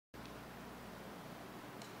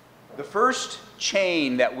the first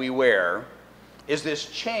chain that we wear is this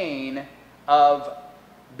chain of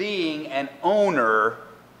being an owner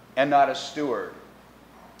and not a steward.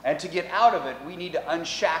 And to get out of it, we need to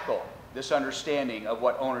unshackle this understanding of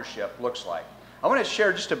what ownership looks like. I want to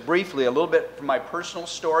share just briefly a little bit from my personal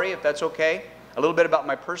story, if that's okay, a little bit about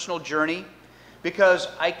my personal journey, because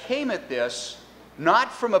I came at this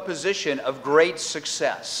not from a position of great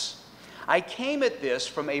success. I came at this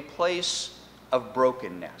from a place of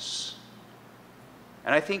brokenness.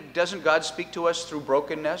 And I think, doesn't God speak to us through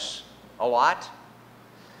brokenness a lot?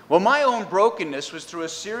 Well, my own brokenness was through a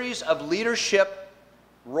series of leadership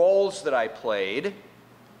roles that I played.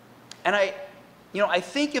 And I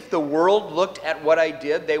think if the world looked at what I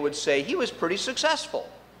did, they would say he was pretty successful.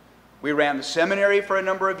 We ran the seminary for a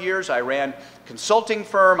number of years. I ran a consulting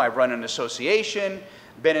firm. I've run an association,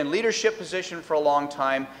 been in leadership position for a long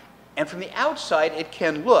time. And from the outside, it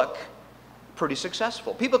can look pretty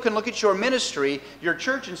successful. People can look at your ministry, your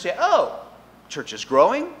church, and say, oh, church is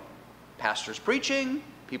growing, pastor's preaching,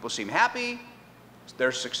 people seem happy,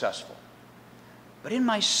 they're successful. But in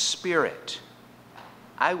my spirit,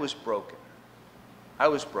 I was broken. I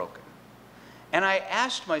was broken. And I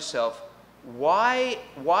asked myself, why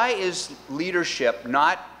is leadership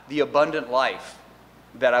not the abundant life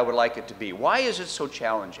that I would like it to be? Why is it so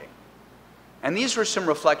challenging? And these were some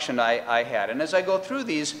reflection I had. And as I go through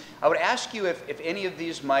these, I would ask you if any of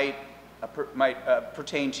these might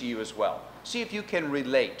pertain to you as well. See if you can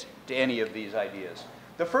relate to any of these ideas.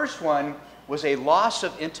 The first one was a loss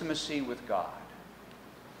of intimacy with God.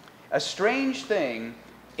 A strange thing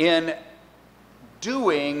in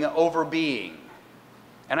doing over being.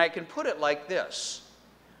 And I can put it like this.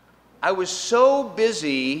 I was so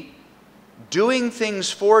busy doing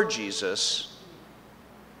things for Jesus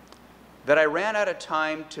that I ran out of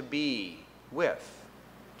time to be with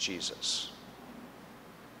Jesus.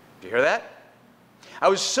 Do you hear that? I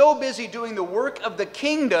was so busy doing the work of the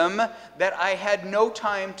kingdom that I had no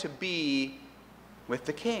time to be with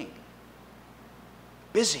the King.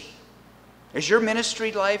 Busy. Is your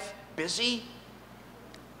ministry life busy?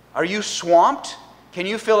 Are you swamped? Can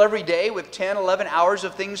you fill every day with 10, 11 hours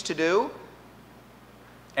of things to do?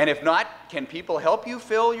 And if not, can people help you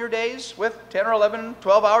fill your days with 10 or 11,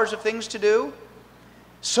 12 hours of things to do?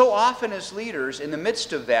 So often as leaders, in the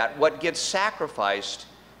midst of that, what gets sacrificed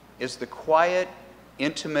is the quiet,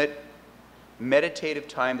 intimate, meditative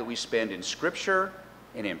time that we spend in Scripture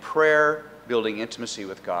and in prayer, building intimacy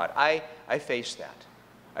with God. I faced that.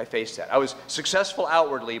 I faced that. I was successful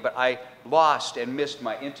outwardly, but I lost and missed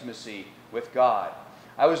my intimacy with God.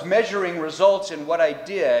 I was measuring results in what I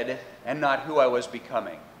did and not who I was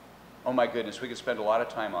becoming. Oh my goodness, we could spend a lot of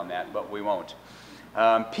time on that, but we won't.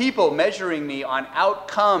 People measuring me on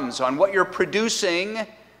outcomes, on what you're producing,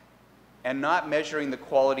 and not measuring the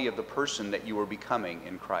quality of the person that you were becoming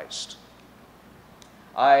in Christ.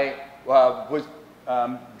 I was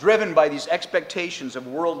driven by these expectations of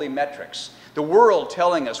worldly metrics. The world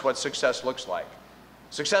telling us what success looks like.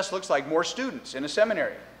 Success looks like more students in a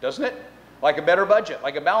seminary, doesn't it? Like a better budget,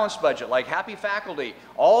 like a balanced budget, like happy faculty.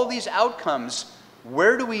 All these outcomes,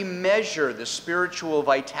 where do we measure the spiritual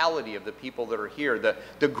vitality of the people that are here,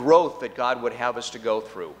 the growth that God would have us to go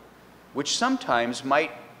through, which sometimes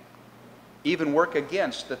might even work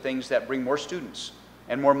against the things that bring more students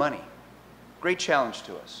and more money. Great challenge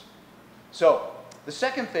to us. So, the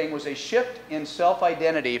second thing was a shift in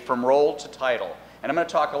self-identity from role to title. And I'm going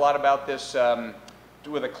to talk a lot about this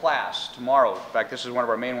with a class tomorrow. In fact, this is one of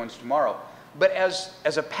our main ones tomorrow. But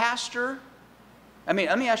as a pastor, I mean,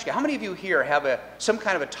 let me ask you, how many of you here have some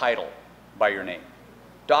kind of a title by your name?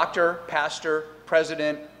 Doctor, pastor,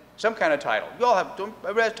 president, some kind of title. You all have, don't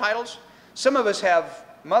everybody have titles? Some of us have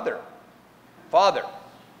mother, father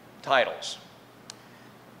titles.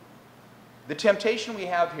 The temptation we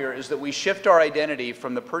have here is that we shift our identity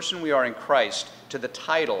from the person we are in Christ to the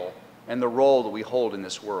title and the role that we hold in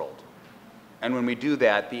this world. And when we do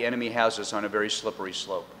that, the enemy has us on a very slippery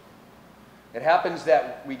slope. It happens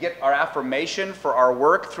that we get our affirmation for our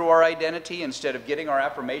work through our identity instead of getting our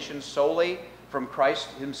affirmation solely from Christ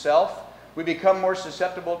himself. We become more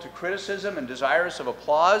susceptible to criticism and desirous of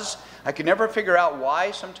applause. I could never figure out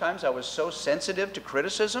why sometimes I was so sensitive to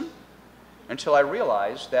criticism until I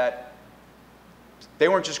realized that they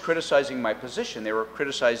weren't just criticizing my position, they were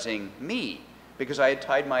criticizing me because I had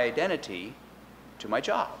tied my identity to my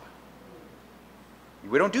job.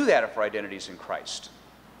 We don't do that if our identity is in Christ.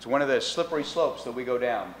 It's one of the slippery slopes that we go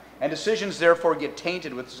down. And decisions, therefore, get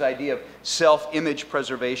tainted with this idea of self-image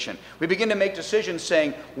preservation. We begin to make decisions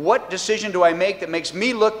saying, what decision do I make that makes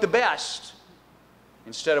me look the best?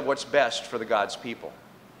 Instead of what's best for the God's people.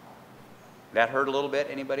 That hurt a little bit?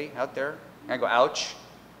 Anybody out there? Can I go ouch?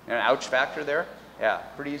 An ouch factor there? Yeah,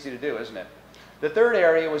 pretty easy to do, isn't it? The third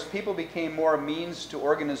area was people became more means to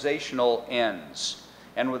organizational ends.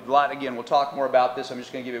 And with a lot, again, we'll talk more about this. I'm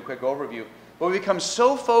just going to give you a quick overview. But we become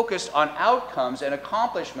so focused on outcomes and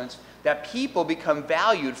accomplishments that people become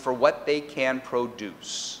valued for what they can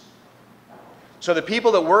produce. So the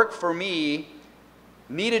people that work for me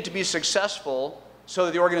needed to be successful so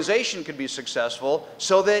that the organization could be successful,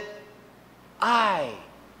 so that I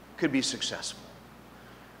could be successful.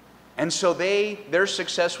 And so their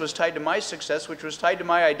success was tied to my success, which was tied to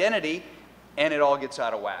my identity, and it all gets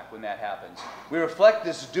out of whack when that happens. We reflect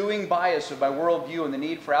this doing bias of my worldview and the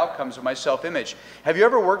need for outcomes of my self-image. Have you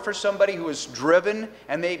ever worked for somebody who is driven,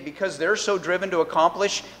 and because they're so driven to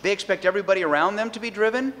accomplish, they expect everybody around them to be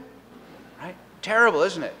driven? Right? Terrible,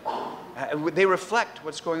 isn't it? They reflect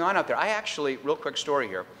what's going on out there. I actually, real quick story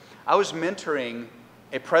here, I was mentoring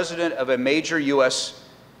a president of a major U.S.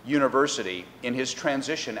 university in his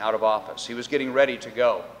transition out of office. He was getting ready to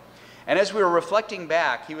go. And as we were reflecting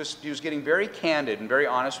back, he was getting very candid and very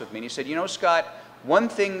honest with me. And he said, you know, Scott, one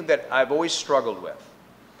thing that I've always struggled with,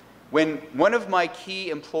 when one of my key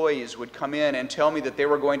employees would come in and tell me that they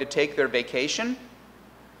were going to take their vacation,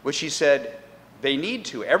 which he said they need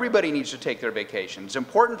to. Everybody needs to take their vacation. It's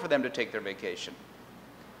important for them to take their vacation.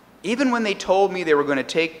 Even when they told me they were going to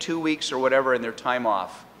take 2 weeks or whatever in their time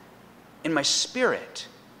off, in my spirit,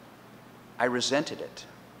 I resented it.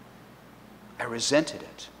 I resented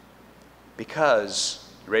it. Because,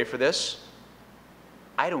 you ready for this?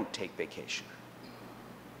 I don't take vacation.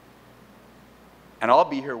 And I'll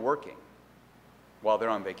be here working while they're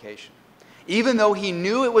on vacation. Even though he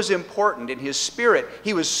knew it was important in his spirit,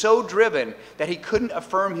 he was so driven that he couldn't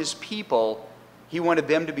affirm his people. He wanted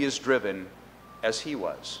them to be as driven as he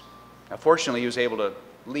was. Now, fortunately, he was able to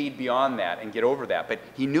lead beyond that and get over that, but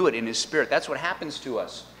he knew it in his spirit. That's what happens to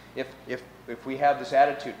us if we have this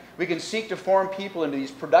attitude. We can seek to form people into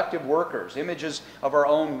these productive workers, images of our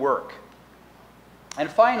own work. And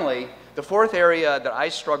finally, the fourth area that I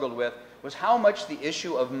struggled with was how much the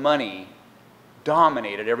issue of money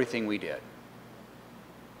dominated everything we did.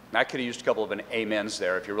 I could have used a couple of amens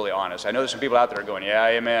there if you're really honest. I know there's some people out there going, yeah,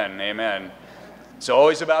 amen, amen. It's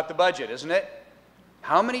always about the budget, isn't it?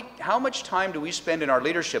 How much time do we spend in our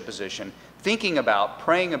leadership position thinking about,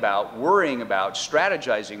 praying about, worrying about,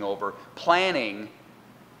 strategizing over, planning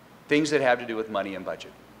things that have to do with money and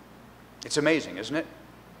budget? It's amazing, isn't it?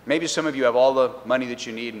 Maybe some of you have all the money that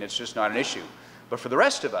you need and it's just not an issue. But for the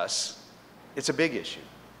rest of us, it's a big issue.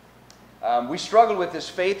 We struggle with this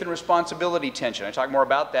faith and responsibility tension. I talk more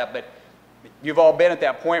about that, but you've all been at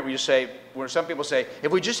that point where some people say,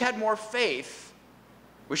 if we just had more faith,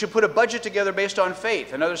 we should put a budget together based on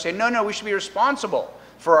faith. And others say, no, we should be responsible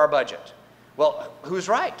for our budget. Well, who's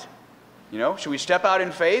right? You know, should we step out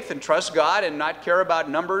in faith and trust God and not care about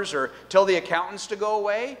numbers or tell the accountants to go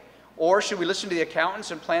away? Or should we listen to the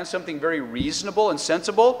accountants and plan something very reasonable and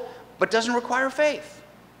sensible, but doesn't require faith?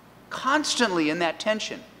 Constantly in that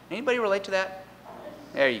tension. Anybody relate to that?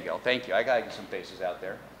 There you go. Thank you. I got to get some faces out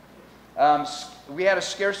there. We had a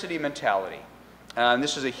scarcity mentality.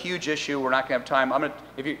 This is a huge issue. We're not going to have time.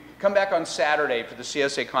 If you come back on Saturday for the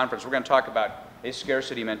CSA conference, we're going to talk about a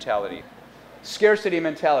scarcity mentality. Scarcity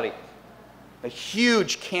mentality, a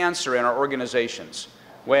huge cancer in our organizations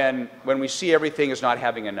when we see everything as not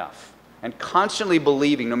having enough and constantly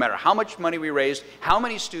believing no matter how much money we raised, how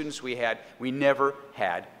many students we had, we never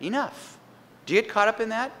had enough. Do you get caught up in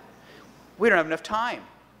that? We don't have enough time.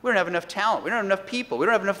 We don't have enough talent. We don't have enough people. We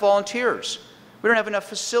don't have enough volunteers. We don't have enough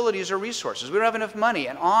facilities or resources. We don't have enough money,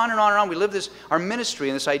 and on and on and on. We live our ministry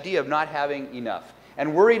in this idea of not having enough.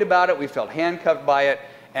 And worried about it, we felt handcuffed by it,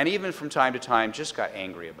 and even from time to time just got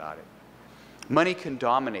angry about it. Money can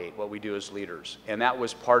dominate what we do as leaders, and that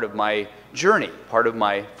was part of my journey, part of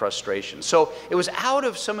my frustration. So it was out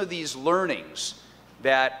of some of these learnings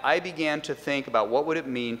that I began to think about what would it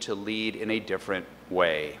mean to lead in a different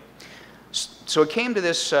way. So it came to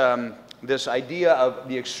this idea of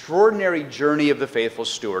the extraordinary journey of the faithful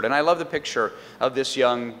steward. And I love the picture of this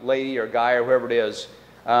young lady or guy or whoever it is.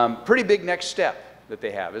 Pretty big next step that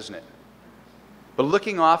they have, isn't it? But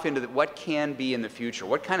looking off into what can be in the future.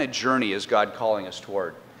 What kind of journey is God calling us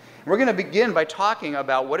toward? And we're going to begin by talking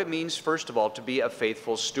about what it means, first of all, to be a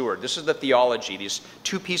faithful steward. This is the theology, these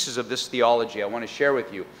two pieces of this theology I want to share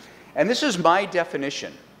with you. And this is my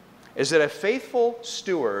definition, is that a faithful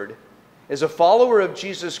steward is a follower of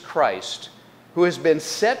Jesus Christ who has been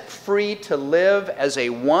set free to live as a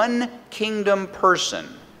one-kingdom person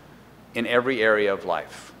in every area of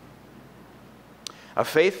life. A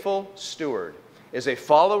faithful steward is a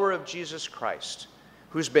follower of Jesus Christ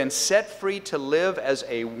who's been set free to live as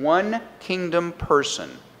a one-kingdom person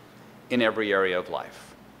in every area of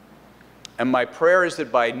life. And my prayer is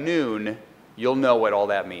that by noon, you'll know what all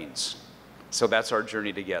that means. So that's our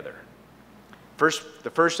journey together.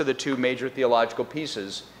 The first of the two major theological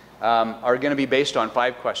pieces are going to be based on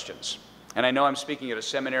 5 questions. And I know I'm speaking at a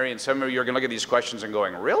seminary, and some of you are going to look at these questions and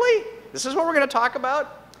going, really? This is what we're going to talk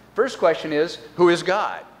about? First question is, who is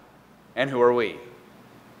God? And who are we?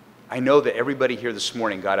 I know that everybody here this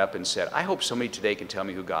morning got up and said, I hope somebody today can tell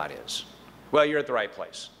me who God is. Well, you're at the right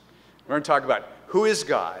place. We're going to talk about who is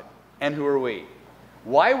God and who are we?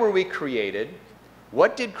 Why were we created?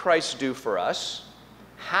 What did Christ do for us?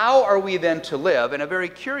 How are we then to live? And a very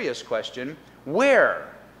curious question,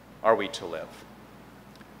 where are we to live?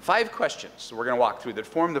 5 questions that we're going to walk through that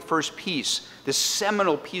form the first piece, this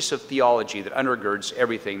seminal piece of theology that undergirds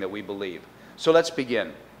everything that we believe. So let's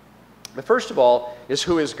begin. The first of all is,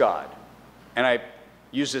 who is God? And I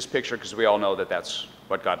use this picture because we all know that that's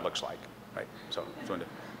what God looks like, right? So I just wanted to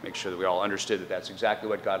make sure that we all understood that that's exactly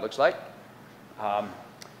what God looks like.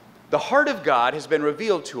 The heart of God has been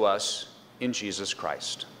revealed to us in Jesus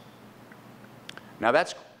Christ. Now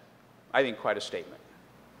that's, I think, quite a statement.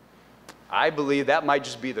 I believe that might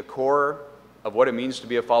just be the core of what it means to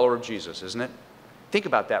be a follower of Jesus, isn't it? Think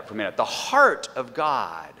about that for a minute. The heart of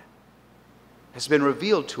God has been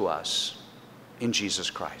revealed to us in Jesus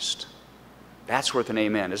Christ. That's worth an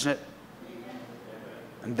amen, isn't it?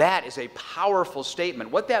 And that is a powerful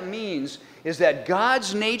statement. What that means is that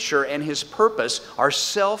God's nature and his purpose are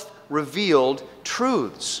self-revealed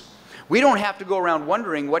truths. We don't have to go around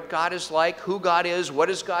wondering what God is like, who God is, what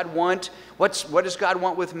does God want, what does God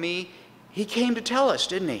want with me? He came to tell us,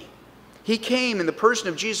 didn't he? He came in the person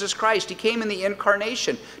of Jesus Christ. He came in the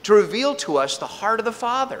incarnation to reveal to us the heart of the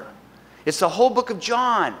Father. It's the whole book of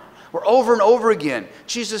John, where over and over again,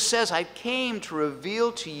 Jesus says, I came to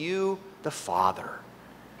reveal to you the Father.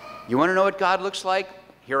 You want to know what God looks like?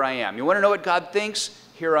 Here I am. You want to know what God thinks?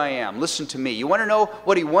 Here I am. Listen to me. You want to know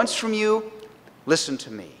what he wants from you? Listen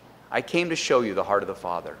to me. I came to show you the heart of the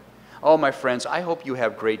Father. Oh, my friends, I hope you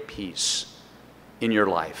have great peace in your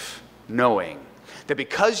life, knowing that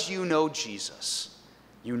because you know Jesus,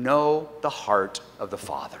 you know the heart of the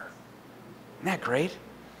Father. Isn't that great?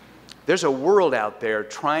 There's a world out there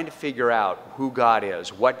trying to figure out who God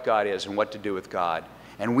is, what God is, and what to do with God.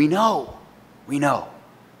 And we know,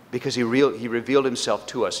 because he revealed himself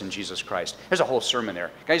to us in Jesus Christ. There's a whole sermon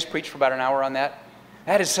there. Can I just preach for about an hour on that?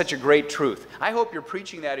 That is such a great truth. I hope you're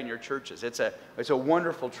preaching that in your churches. It's a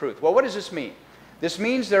wonderful truth. Well, what does this mean? This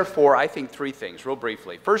means, therefore, I think 3 things, real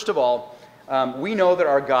briefly. First of all, we know that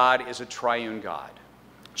our God is a triune God.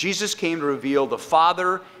 Jesus came to reveal the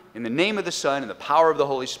Father in the name of the Son and the power of the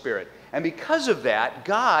Holy Spirit. And because of that,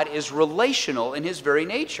 God is relational in his very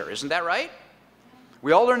nature. Isn't that right?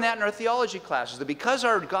 We all learn that in our theology classes, that because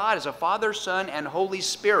our God is a Father, Son, and Holy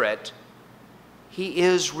Spirit, he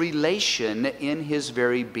is relation in his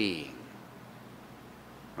very being.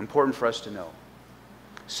 Important for us to know.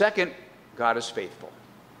 Second, God is faithful.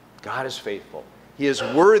 God is faithful. He is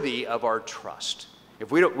worthy of our trust.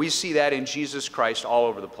 If we see that in Jesus Christ all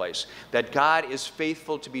over the place, that God is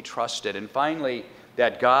faithful to be trusted. And finally,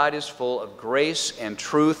 that God is full of grace and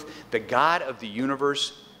truth. The God of the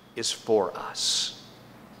universe is for us.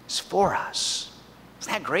 It's for us.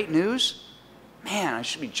 Isn't that great news? Man, I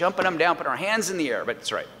should be jumping them down, putting our hands in the air. But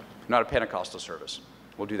it's right. Not a Pentecostal service.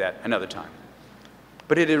 We'll do that another time.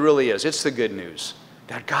 But it really is. It's the good news.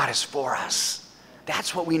 That God is for us.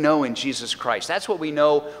 That's what we know in Jesus Christ. That's what we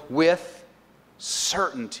know with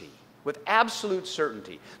certainty, with absolute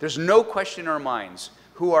certainty. There's no question in our minds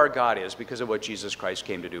who our God is because of what Jesus Christ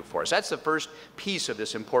came to do for us. That's the first piece of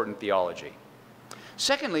this important theology.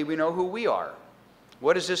 Secondly, we know who we are.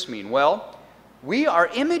 What does this mean? Well, we are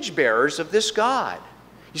image bearers of this God.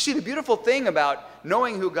 You see, the beautiful thing about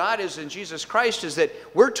knowing who God is in Jesus Christ is that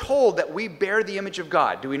we're told that we bear the image of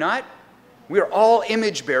God. Do we not? We are all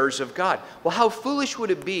image bearers of God. Well, how foolish would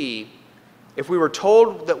it be if we were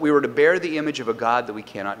told that we were to bear the image of a God that we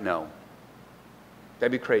cannot know?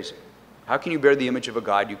 That'd be crazy. How can you bear the image of a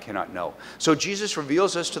God you cannot know? So Jesus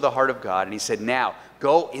reveals us to the heart of God, and he said, now,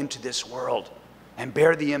 go into this world and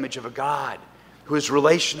bear the image of a God who is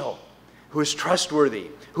relational, who is trustworthy,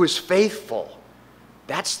 who is faithful.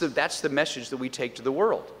 That's the message that we take to the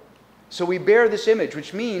world. So we bear this image,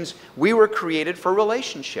 which means we were created for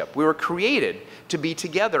relationship. We were created to be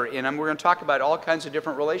together, and we're going to talk about all kinds of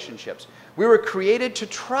different relationships. We were created to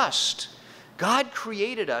trust. God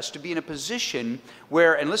created us to be in a position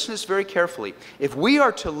where, and listen to this very carefully, if we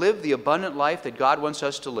are to live the abundant life that God wants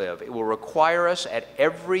us to live, it will require us at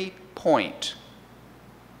every point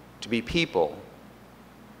to be people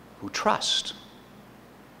who trust.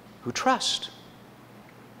 Who trust.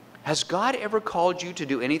 Has God ever called you to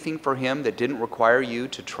do anything for Him that didn't require you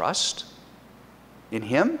to trust in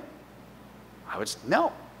Him?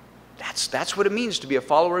 No. That's what it means to be a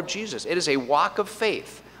follower of Jesus. It is a walk of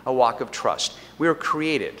faith, a walk of trust. We are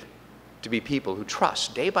created to be people who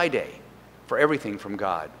trust day by day for everything from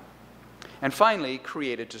God. And finally,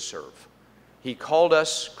 created to serve. He called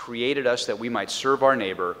us, created us that we might serve our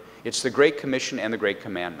neighbor. It's the Great Commission and the Great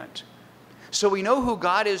Commandment. So we know who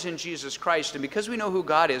God is in Jesus Christ, and because we know who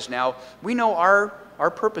God is now, we know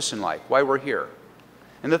our purpose in life, why we're here.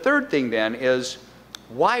 And the third thing then is,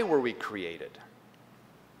 why were we created?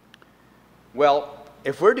 Well,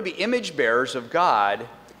 if we're to be image bearers of God,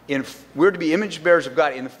 we're to be image bearers of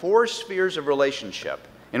God in the four spheres of relationship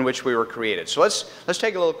in which we were created. So let's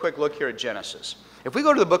take a little quick look here at Genesis. If we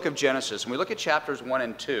go to the book of Genesis and we look at chapters 1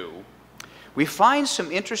 and 2, we find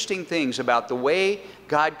some interesting things about the way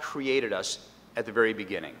God created us at the very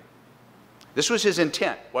beginning. This was His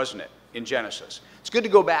intent, wasn't it, in Genesis? It's good to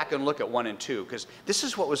go back and look at 1 and 2, because this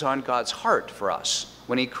is what was on God's heart for us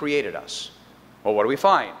when He created us. Well, what do we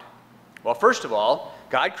find? Well, first of all,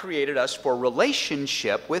 God created us for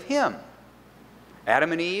relationship with Him.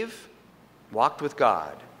 Adam and Eve walked with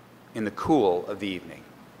God in the cool of the evening.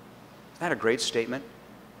 Isn't that a great statement?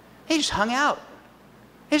 They just hung out.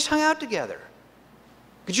 They just hung out together.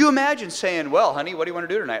 Could you imagine saying, well, honey, what do you want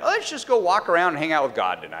to do tonight? Oh, let's just go walk around and hang out with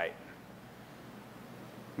God tonight.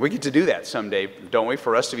 We get to do that someday, don't we, for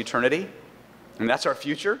the rest of eternity? And that's our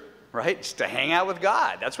future, right? Just to hang out with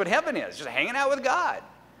God. That's what heaven is, just hanging out with God.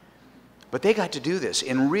 But they got to do this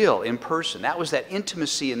in person. That was that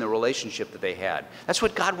intimacy in the relationship that they had. That's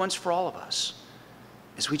what God wants for all of us,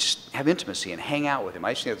 is we just have intimacy and hang out with Him.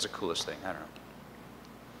 I just think that's the coolest thing. I don't know.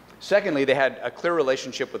 Secondly, they had a clear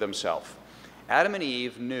relationship with Himself. Adam and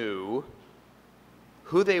Eve knew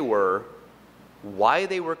who they were, why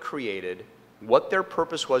they were created, what their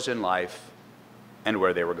purpose was in life, and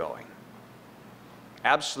where they were going.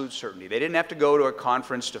 Absolute certainty. They didn't have to go to a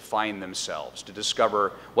conference to find themselves, to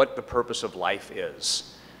discover what the purpose of life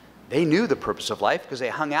is. They knew the purpose of life because they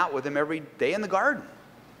hung out with Him every day in the garden.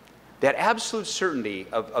 That absolute certainty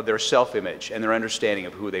of their self-image and their understanding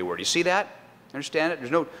of who they were. Do you see that? Understand it?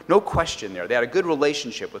 There's no question there. They had a good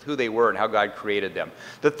relationship with who they were and how God created them.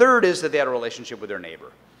 The third is that they had a relationship with their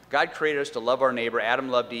neighbor. God created us to love our neighbor. Adam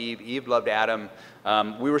loved Eve. Eve loved Adam.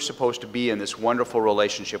 We were supposed to be in this wonderful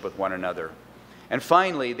relationship with one another. And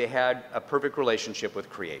finally, they had a perfect relationship with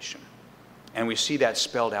creation. And we see that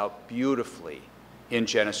spelled out beautifully in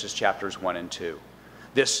Genesis chapters 1 and 2.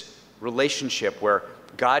 This relationship where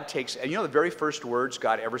God takes, and you know the very first words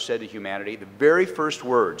God ever said to humanity, the very first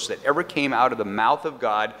words that ever came out of the mouth of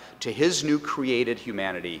God to His new created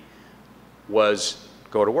humanity was,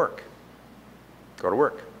 go to work. Go to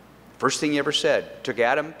work. First thing He ever said, took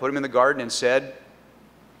Adam, put him in the garden and said,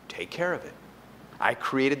 take care of it. I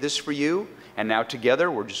created this for you, and now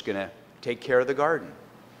together we're just going to take care of the garden.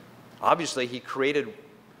 Obviously, He created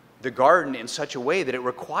the garden in such a way that it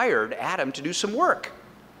required Adam to do some work.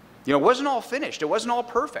 You know, it wasn't all finished. It wasn't all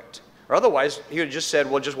perfect. Or otherwise, He would have just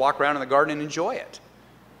said, well, just walk around in the garden and enjoy it.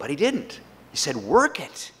 But He didn't. He said, work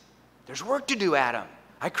it. There's work to do, Adam.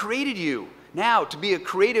 I created you now to be a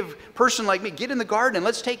creative person like me. Get in the garden and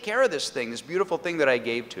let's take care of this thing, this beautiful thing that I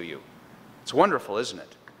gave to you. It's wonderful, isn't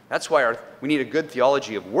it? That's why we need a good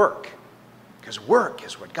theology of work. Because work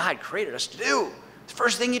is what God created us to do. It's the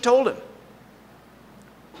first thing He told him.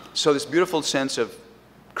 So this beautiful sense of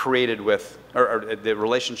created with, or the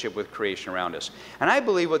relationship with creation around us. And I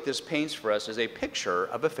believe what this paints for us is a picture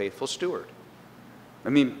of a faithful steward. I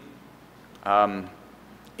mean,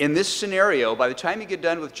 in this scenario, by the time you get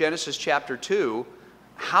done with Genesis chapter 2,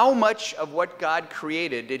 how much of what God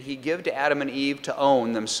created did He give to Adam and Eve to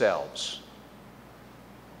own themselves?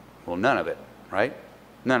 Well, none of it, right?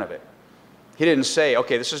 None of it. He didn't say,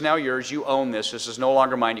 okay, this is now yours, you own this, this is no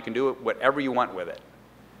longer mine, you can do whatever you want with it.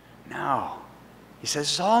 No. He says,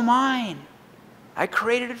 it's all mine. I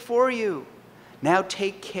created it for you. Now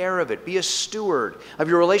take care of it. Be a steward of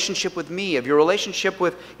your relationship with me, of your relationship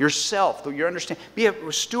with yourself, your understanding. Be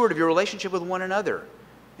a steward of your relationship with one another,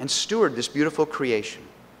 and steward this beautiful creation.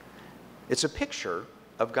 It's a picture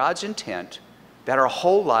of God's intent that our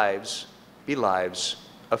whole lives be lives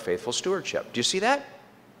of faithful stewardship. Do you see that?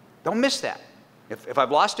 Don't miss that. If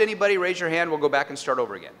I've lost anybody, raise your hand. We'll go back and start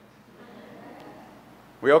over again.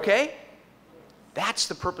 We okay? That's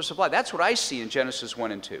the purpose of life. That's what I see in Genesis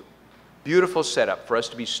 1 and 2. Beautiful setup for us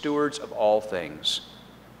to be stewards of all things.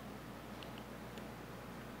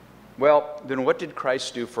 Well, then what did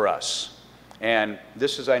Christ do for us? And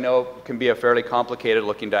this is, I know, can be a fairly complicated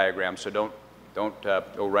looking diagram, so don't Don't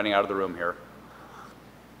go running out of the room here.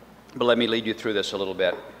 But let me lead you through this a little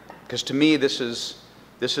bit, because to me this is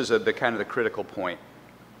the kind of the critical point.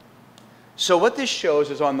 So what this shows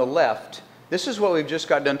is on the left, this is what we've just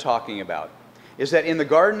got done talking about, is that in the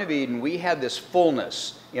Garden of Eden we had this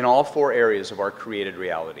fullness in all four areas of our created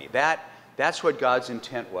reality. That's what God's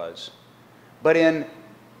intent was. But in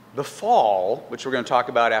the fall, which we're going to talk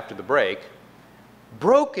about after the break,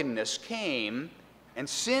 brokenness came and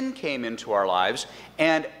sin came into our lives.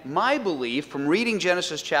 And my belief from reading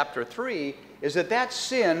Genesis chapter 3 is that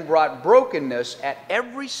sin brought brokenness at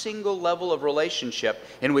every single level of relationship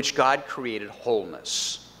in which God created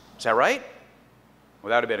wholeness. Is that right?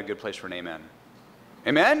 Well, that would have been a good place for an amen.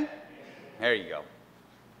 Amen? There you go.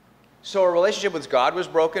 So our relationship with God was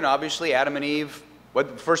broken. Obviously, Adam and Eve, what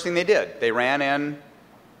the first thing they did? They ran and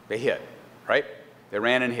they hid, right? They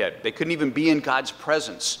ran and hid. They couldn't even be in God's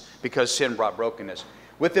presence because sin brought brokenness.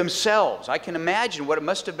 With themselves, I can imagine what it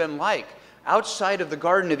must have been like outside of the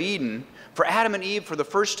Garden of Eden for Adam and Eve for the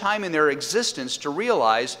first time in their existence to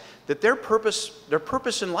realize that their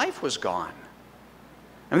purpose in life was gone.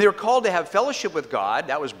 I mean, they were called to have fellowship with God.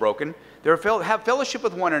 That was broken. They were to have fellowship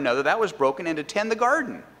with one another. That was broken. And to tend the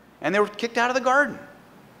garden. And they were kicked out of the garden.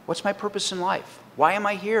 What's my purpose in life? Why am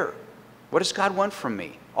I here? What does God want from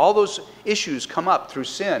me? All those issues come up through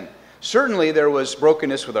sin. Certainly there was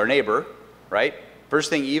brokenness with our neighbor, right? First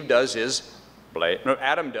thing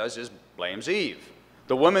Adam does is blames Eve.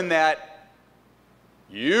 The woman that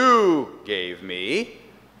you gave me,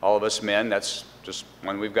 all of us men, that's just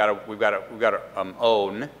one we've got to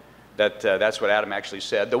own. That's what Adam actually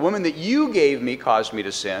said. The woman that you gave me caused me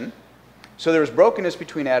to sin. So there was brokenness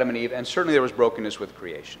between Adam and Eve, and certainly there was brokenness with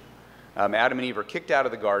creation. Adam and Eve are kicked out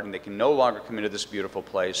of the garden. They can no longer come into this beautiful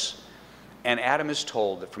place. And Adam is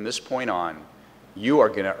told that from this point on, you are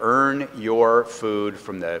going to earn your food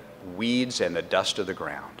from the weeds and the dust of the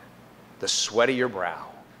ground, the sweat of your brow,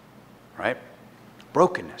 right?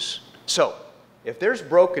 Brokenness. So, if there's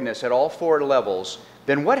brokenness at all four levels,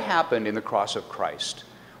 then what happened in the cross of Christ?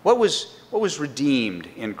 What was redeemed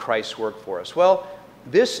in Christ's work for us? Well,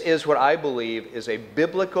 this is what I believe is a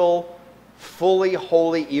biblical, fully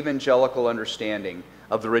holy evangelical understanding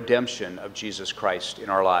of the redemption of Jesus Christ in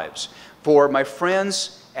our lives. For my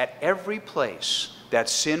friends, at every place that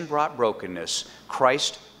sin brought brokenness,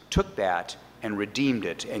 Christ took that and redeemed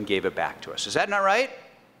it and gave it back to us. Is that not right?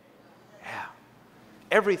 Yeah.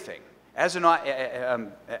 Everything. As in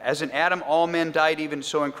Adam, all men died, even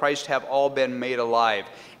so in Christ have all been made alive.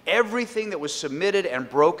 Everything that was submitted and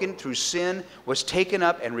broken through sin was taken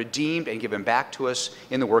up and redeemed and given back to us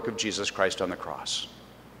in the work of Jesus Christ on the cross.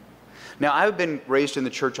 Now, I've been raised in the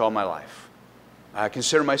church all my life. I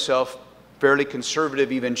consider myself fairly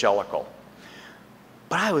conservative evangelical.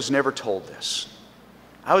 But I was never told this.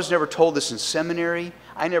 I was never told this in seminary.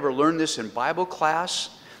 I never learned this in Bible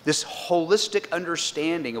class. This holistic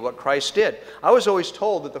understanding of what Christ did. I was always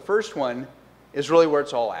told that the first one is really where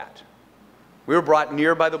it's all at. We were brought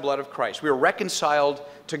near by the blood of Christ. We were reconciled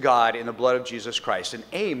to God in the blood of Jesus Christ. And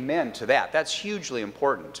amen to that. That's hugely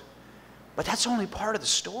important. But that's only part of the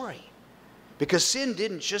story. Because sin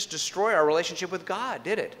didn't just destroy our relationship with God,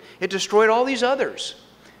 did it? It destroyed all these others.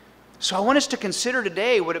 So I want us to consider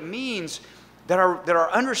today what it means that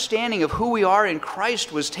our understanding of who we are in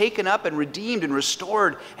Christ was taken up and redeemed and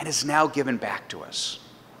restored and is now given back to us.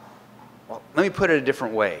 Well, let me put it a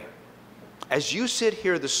different way. As you sit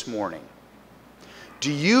here this morning,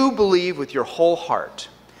 do you believe with your whole heart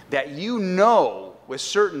that you know with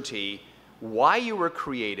certainty why you were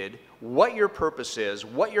created, what your purpose is,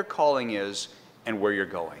 what your calling is, and where you're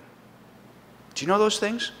going? Do you know those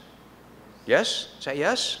things? Yes? Is that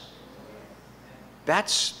yes?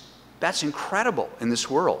 That's incredible in this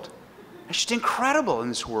world. It's just incredible in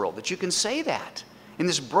this world that you can say that, in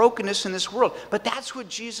this brokenness in this world. But that's what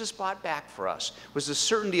Jesus bought back for us, was the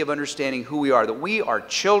certainty of understanding who we are, that we are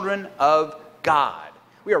children of God.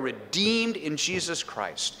 We are redeemed in Jesus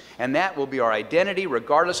Christ. And that will be our identity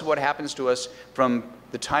regardless of what happens to us from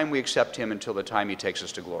the time we accept Him until the time He takes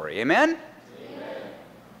us to glory. Amen? Amen.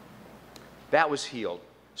 That was healed.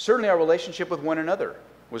 Certainly our relationship with one another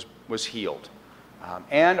was healed.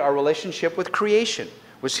 And our relationship with creation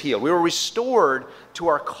was healed. We were restored to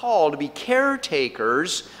our call to be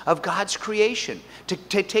caretakers of God's creation, to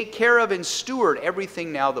take care of and steward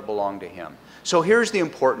everything now that belonged to Him. So here's the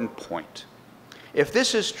important point. If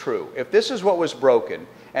this is true, if this is what was broken,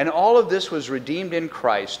 and all of this was redeemed in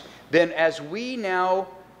Christ, then as we now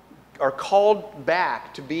are called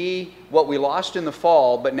back to be what we lost in the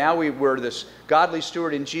fall, but now we were this godly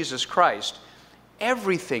steward in Jesus Christ,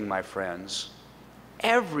 everything, my friends,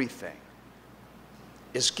 everything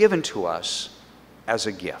is given to us as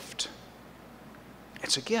a gift.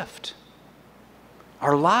 It's a gift.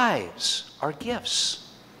 Our lives are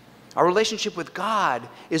gifts. Our relationship with God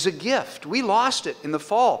is a gift. We lost it in the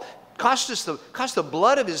fall. Cost the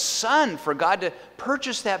blood of His Son for God to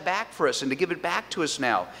purchase that back for us and to give it back to us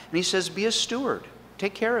now. And He says, be a steward.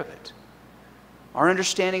 Take care of it. Our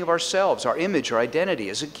understanding of ourselves, our image, our identity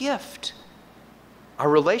is a gift. Our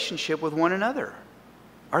relationship with one another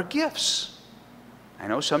are gifts. I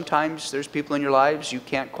know sometimes there's people in your lives you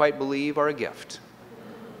can't quite believe are a gift.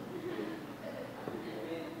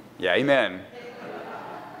 Yeah, amen.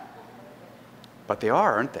 But they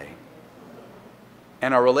are, aren't they?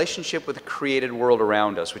 And our relationship with the created world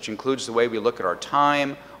around us, which includes the way we look at our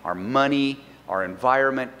time, our money, our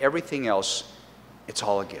environment, everything else, it's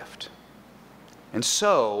all a gift. And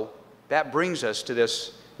so that brings us to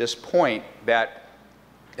this point that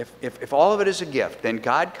if all of it is a gift, then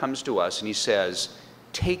God comes to us and He says,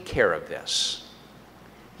 take care of this.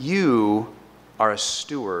 You are a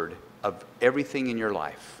steward of everything in your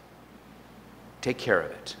life. Take care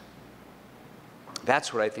of it.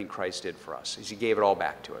 That's what I think Christ did for us, is He gave it all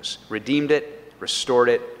back to us. Redeemed it, restored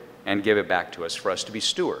it, and gave it back to us for us to be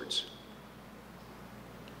stewards.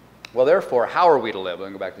 Well, therefore, how are we to live? Let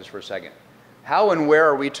me go back to this for a second. How and where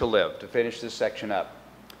are we to live, to finish this section up?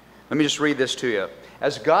 Let me just read this to you.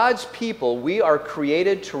 As God's people, we are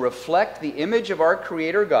created to reflect the image of our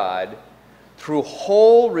Creator God through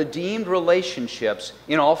whole, redeemed relationships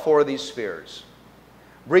in all four of these spheres,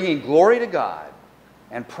 bringing glory to God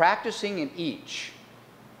and practicing in each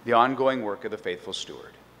the ongoing work of the faithful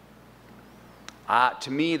steward.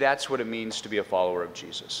 To me, that's what it means to be a follower of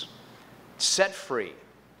Jesus. Set free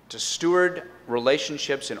to steward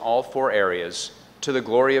relationships in all four areas to the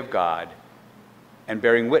glory of God and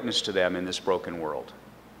bearing witness to them in this broken world.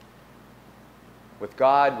 With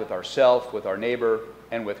God, with ourselves, with our neighbor,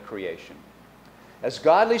 and with creation. As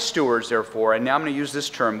godly stewards, therefore, and now I'm going to use this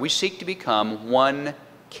term, we seek to become one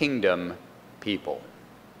kingdom people.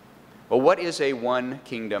 Well, what is a one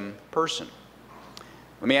kingdom person?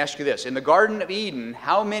 Let me ask you this. In the Garden of Eden,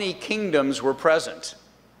 how many kingdoms were present?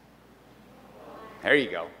 There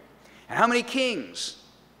you go. And how many kings?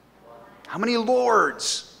 How many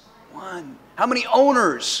lords? One. How many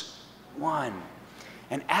owners? One.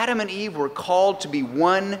 And Adam and Eve were called to be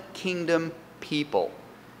one kingdom people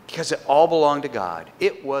because it all belonged to God.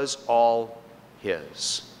 It was all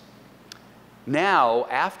His. Now,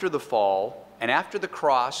 after the fall, and after the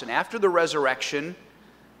cross, and after the resurrection,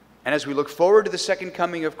 and as we look forward to the second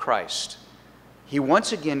coming of Christ, He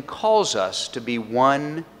once again calls us to be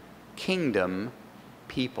one kingdom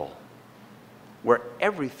people, where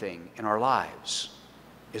everything in our lives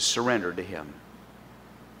is surrendered to Him,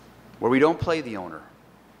 where we don't play the owner,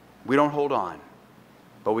 we don't hold on,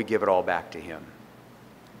 but we give it all back to Him.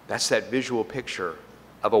 That's that visual picture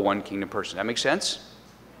of a one kingdom person. That makes sense?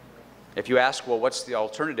 If you ask, well, what's the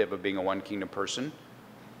alternative of being a one kingdom person?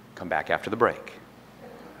 Come back after the break.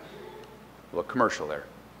 A little commercial there.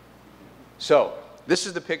 So, this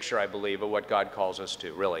is the picture, I believe, of what God calls us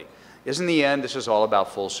to, really. In the end, this is all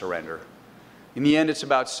about full surrender. In the end, it's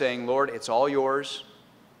about saying, Lord, it's all yours.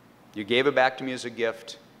 You gave it back to me as a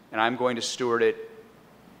gift, and I'm going to steward it.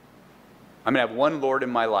 I'm going to have one Lord in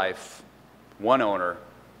my life, one owner,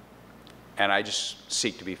 and I just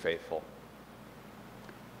seek to be faithful.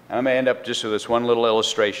 And I'm going to end up just with this one little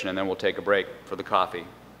illustration, and then we'll take a break for the coffee.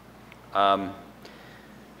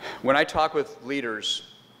 When I talk with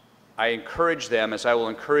leaders, I encourage them, as I will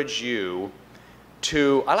encourage you,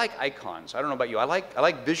 I like icons. I don't know about you. I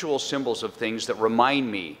like visual symbols of things that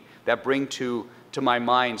remind me, that bring to my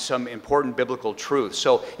mind some important biblical truth.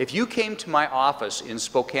 So if you came to my office in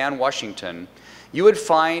Spokane, Washington, you would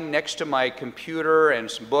find next to my computer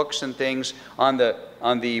and some books and things on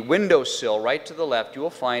the windowsill right to the left, you will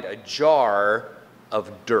find a jar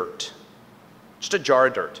of dirt. Just a jar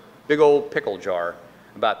of dirt. Big old pickle jar,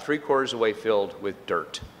 about 3/4 of the way filled with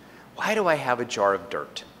dirt. Why do I have a jar of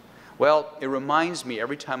dirt? Well, it reminds me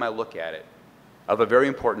every time I look at it of a very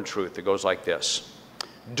important truth that goes like this.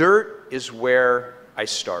 Dirt is where I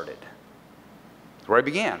started. It's where I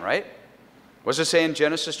began, right? What does it say in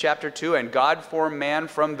Genesis chapter 2? And God formed man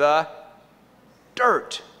from the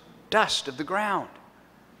dirt, dust of the ground.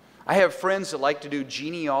 I have friends that like to do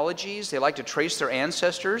genealogies. They like to trace their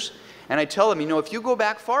ancestors. And I tell them, if you go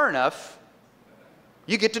back far enough,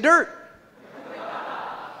 you get to dirt.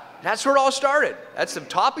 That's where it all started. That's the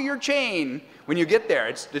top of your chain. When you get there,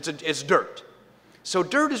 it's dirt. So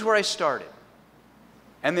dirt is where I started.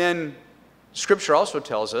 And then Scripture also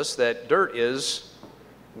tells us that dirt is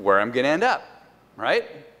where I'm going to end up, right?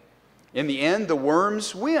 In the end, the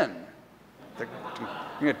worms win. They're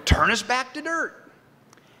going to turn us back to dirt.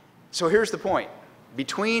 So here's the point.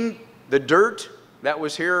 Between the dirt that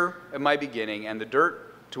was here at my beginning and the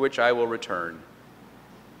dirt to which I will return,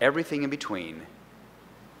 everything in between,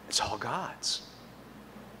 it's all God's.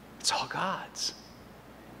 It's all God's.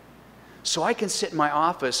 So I can sit in my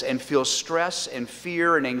office and feel stress and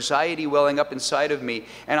fear and anxiety welling up inside of me,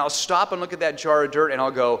 and I'll stop and look at that jar of dirt and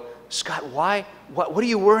I'll go, Scott, why? What are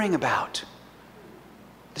you worrying about?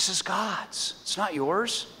 This is God's. It's not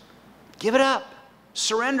yours. Give it up.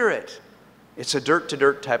 Surrender it. It's a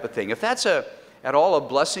dirt-to-dirt type of thing. If that's at all a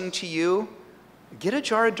blessing to you, get a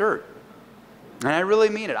jar of dirt. And I really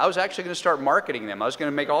mean it. I was actually going to start marketing them. I was going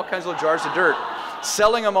to make all kinds of jars of dirt,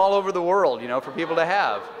 selling them all over the world, for people to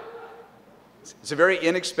have. It's a very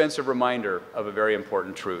inexpensive reminder of a very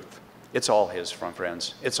important truth. It's all His,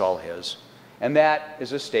 friends. It's all His. And that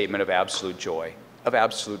is a statement of absolute joy, of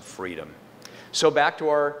absolute freedom. So back to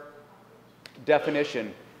our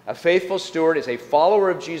definition. A faithful steward is a follower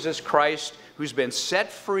of Jesus Christ who's been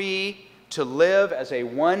set free to live as a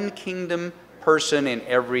one-kingdom person in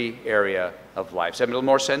every area of life. Does that make a little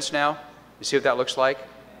more sense now? You see what that looks like?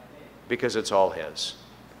 Because it's all His.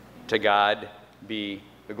 To God be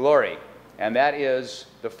the glory. And that is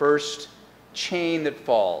the first chain that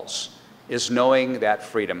falls, is knowing that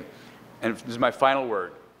freedom. And this is my final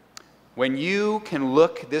word. When you can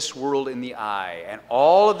look this world in the eye and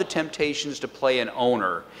all of the temptations to play an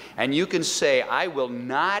owner, and you can say, I will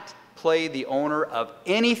not play the owner of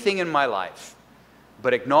anything in my life,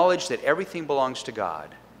 but acknowledge that everything belongs to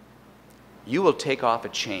God, you will take off a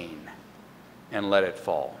chain and let it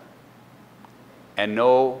fall. And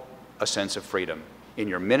know a sense of freedom in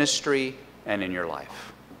your ministry and in your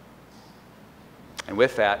life. And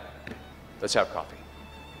with that, let's have coffee.